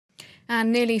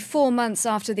And nearly 4 months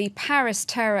after the Paris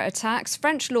terror attacks,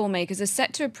 French lawmakers are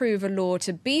set to approve a law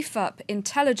to beef up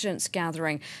intelligence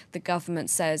gathering. The government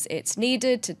says it's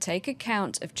needed to take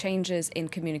account of changes in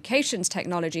communications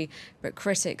technology, but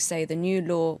critics say the new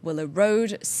law will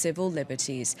erode civil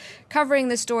liberties. Covering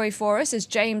the story for us is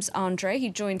James Andre. He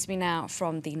joins me now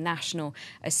from the National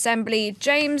Assembly.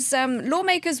 James,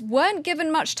 lawmakers weren't given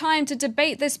much time to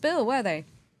debate this bill, were they?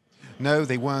 No,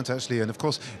 they weren't actually, and of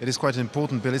course it is quite an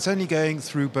important bill. It's only going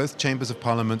through both chambers of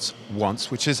parliament once,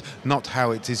 which is not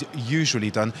how it is usually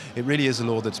done. It really is a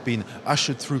law that's been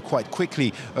ushered through quite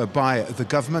quickly by the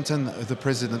government, and the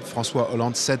President François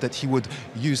Hollande said that he would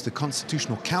use the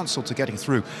Constitutional Council to getting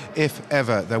through if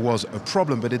ever there was a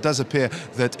problem, but it does appear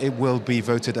that it will be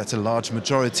voted at a large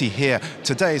majority here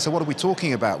today. So what are we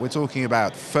talking about? We're talking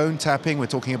about phone tapping, we're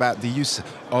talking about the use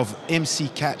of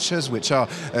IMSI catchers, which are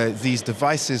these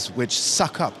devices which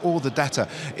suck up all the data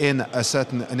in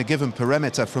a given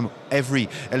perimeter from every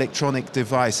electronic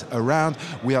device around.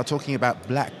 We are talking about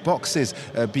black boxes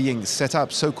being set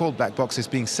up, so-called black boxes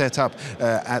being set up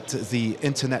at the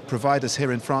internet providers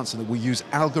here in France, and that we use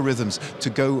algorithms to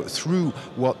go through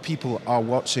what people are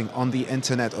watching on the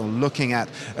internet or looking at,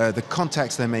 the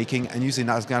contacts they're making, and using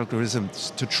those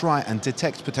algorithms to try and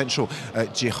detect potential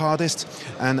jihadists.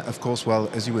 And of course, well,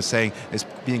 as you were saying, it's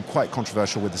being quite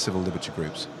controversial with the civil liberty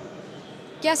groups.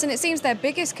 Yes, and it seems their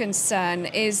biggest concern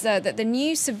is that the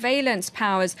new surveillance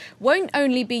powers won't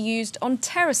only be used on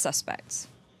terror suspects.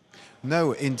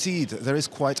 No, indeed, there is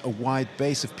quite a wide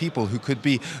base of people who could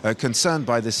be concerned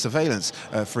by this surveillance.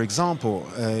 For example,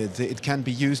 it can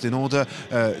be used in order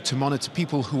to monitor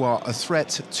people who are a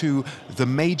threat to the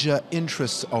major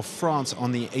interests of France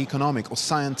on the economic or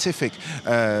scientific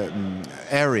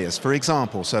areas, for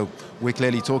example. So we're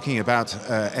clearly talking about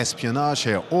espionage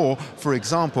here, or, for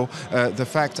example, the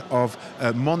fact of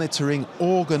monitoring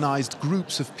organized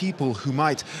groups of people who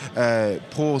might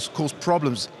cause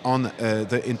problems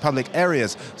in public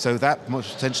areas. So that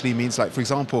potentially means, like, for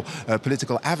example,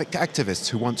 political activists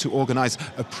who want to organize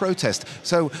a protest.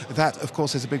 So that, of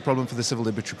course, is a big problem for the civil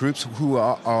liberty groups, who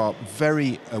are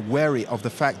very wary of the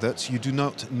fact that you do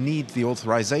not need the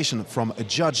authorization from a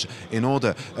judge in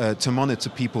order to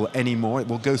monitor people anymore. It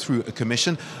will go through a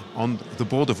commission, on the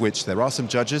board of which there are some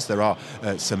judges, there are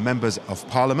some members of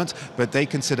parliament, but they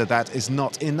consider that is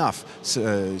not enough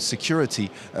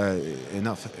security,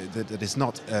 that is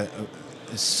not a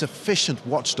sufficient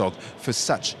watchdog for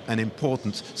such an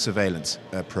important surveillance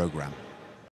program.